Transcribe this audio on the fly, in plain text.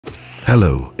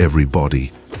Hello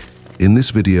everybody. In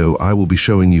this video I will be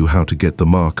showing you how to get the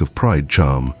Mark of Pride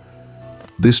charm.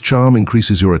 This charm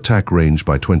increases your attack range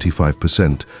by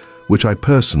 25%, which I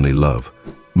personally love,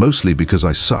 mostly because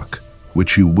I suck,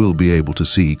 which you will be able to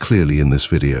see clearly in this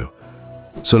video.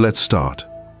 So let's start.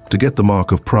 To get the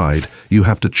Mark of Pride, you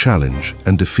have to challenge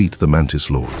and defeat the Mantis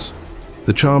Lords.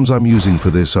 The charms I'm using for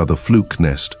this are the Fluke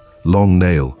Nest, Long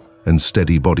Nail, and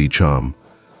Steady Body charm.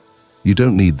 You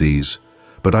don't need these,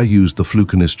 but I used the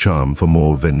Flukiness charm for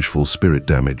more vengeful spirit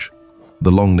damage.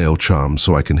 The Long Nail charm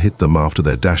so I can hit them after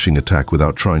their dashing attack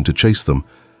without trying to chase them,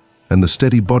 and the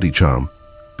Steady Body charm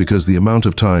because the amount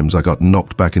of times I got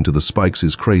knocked back into the spikes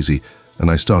is crazy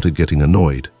and I started getting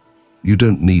annoyed. You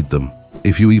don't need them.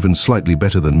 If you're even slightly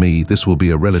better than me, this will be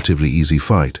a relatively easy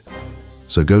fight.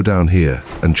 So go down here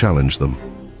and challenge them.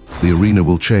 The arena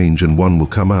will change and one will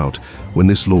come out when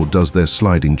this lord does their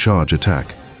sliding charge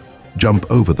attack. Jump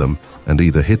over them and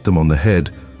either hit them on the head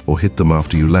or hit them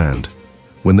after you land.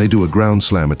 When they do a ground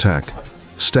slam attack,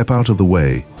 step out of the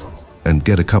way and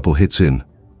get a couple hits in.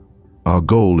 Our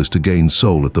goal is to gain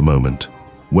soul at the moment.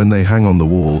 When they hang on the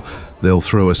wall, they'll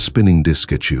throw a spinning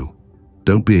disc at you.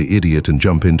 Don't be an idiot and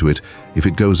jump into it. If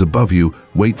it goes above you,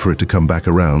 wait for it to come back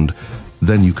around,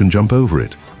 then you can jump over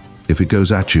it. If it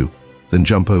goes at you, then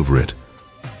jump over it.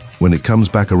 When it comes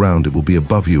back around, it will be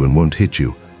above you and won't hit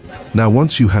you. Now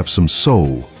once you have some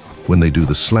soul, when they do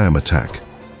the slam attack,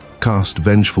 cast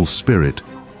Vengeful Spirit.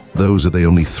 Those are the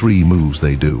only 3 moves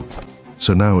they do.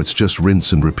 So now it's just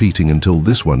rinse and repeating until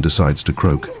this one decides to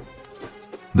croak.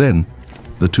 Then,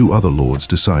 the 2 other lords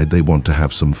decide they want to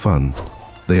have some fun.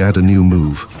 They add a new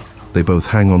move. They both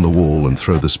hang on the wall and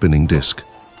throw the spinning disc.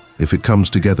 If it comes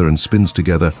together and spins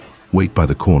together, wait by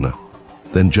the corner.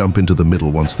 Then jump into the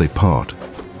middle once they part.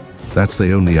 That's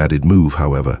the only added move,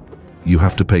 however. You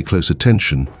have to pay close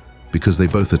attention because they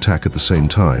both attack at the same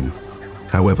time.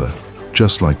 However,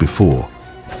 just like before,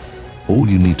 all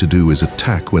you need to do is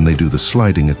attack when they do the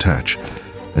sliding attack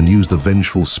and use the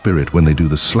Vengeful Spirit when they do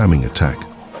the slamming attack.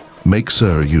 Make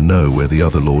sure you know where the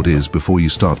other lord is before you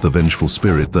start the Vengeful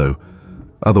Spirit though,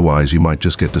 otherwise you might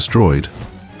just get destroyed.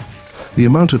 The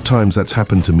amount of times that's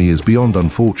happened to me is beyond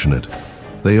unfortunate.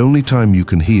 The only time you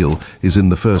can heal is in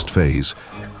the first phase,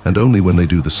 and only when they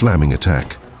do the slamming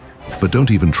attack. But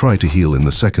don't even try to heal in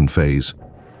the second phase.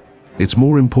 It's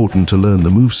more important to learn the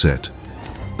moveset.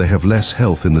 They have less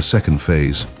health in the second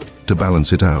phase to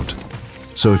balance it out.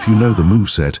 So if you know the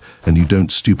moveset and you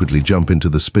don't stupidly jump into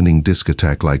the spinning disc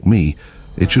attack like me,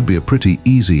 it should be a pretty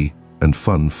easy and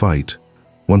fun fight.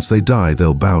 Once they die,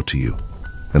 they'll bow to you,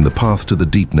 and the path to the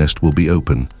deep nest will be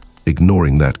open,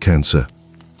 ignoring that cancer.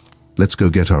 Let's go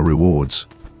get our rewards.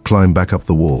 Climb back up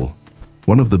the wall.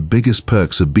 One of the biggest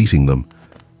perks of beating them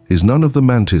is none of the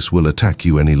Mantis will attack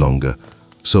you any longer,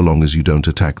 so long as you don't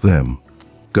attack them.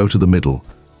 Go to the middle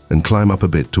and climb up a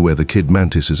bit to where the Kid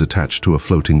Mantis is attached to a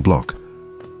floating block.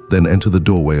 Then enter the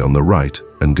doorway on the right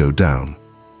and go down.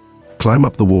 Climb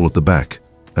up the wall at the back,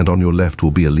 and on your left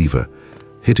will be a lever.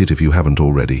 Hit it if you haven't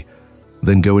already.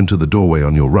 Then go into the doorway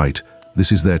on your right.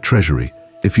 This is their treasury.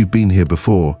 If you've been here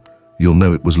before, you'll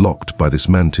know it was locked by this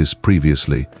Mantis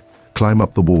previously. Climb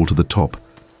up the wall to the top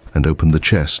and open the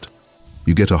chest.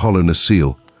 You get a hollowness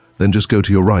seal, then just go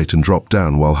to your right and drop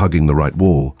down while hugging the right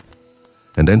wall.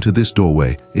 And enter this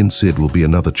doorway. Inside will be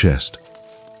another chest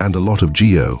and a lot of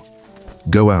geo.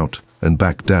 Go out and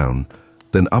back down,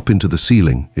 then up into the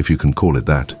ceiling, if you can call it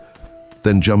that.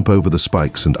 Then jump over the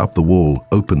spikes and up the wall,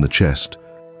 open the chest.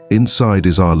 Inside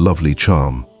is our lovely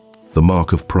charm, the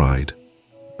Mark of Pride.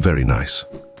 Very nice.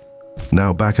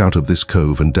 Now back out of this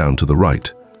cove and down to the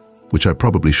right, which I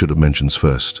probably should have mentioned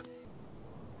first.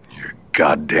 You're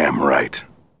goddamn right.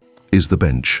 Is the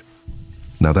bench.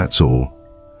 Now that's all.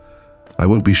 I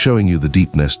won't be showing you the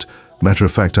deep nest. Matter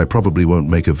of fact, I probably won't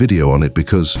make a video on it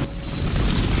because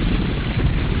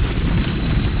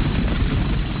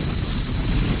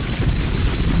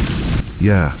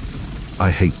yeah,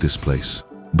 I hate this place.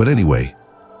 But anyway,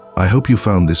 I hope you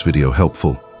found this video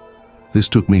helpful. This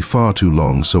took me far too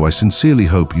long, so I sincerely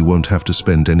hope you won't have to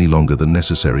spend any longer than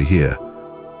necessary here.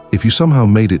 If you somehow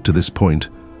made it to this point,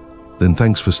 then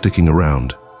thanks for sticking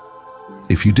around.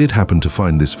 If you did happen to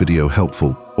find this video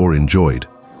helpful or enjoyed,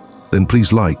 then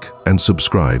please like and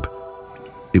subscribe.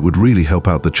 It would really help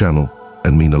out the channel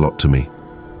and mean a lot to me.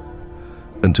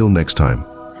 Until next time.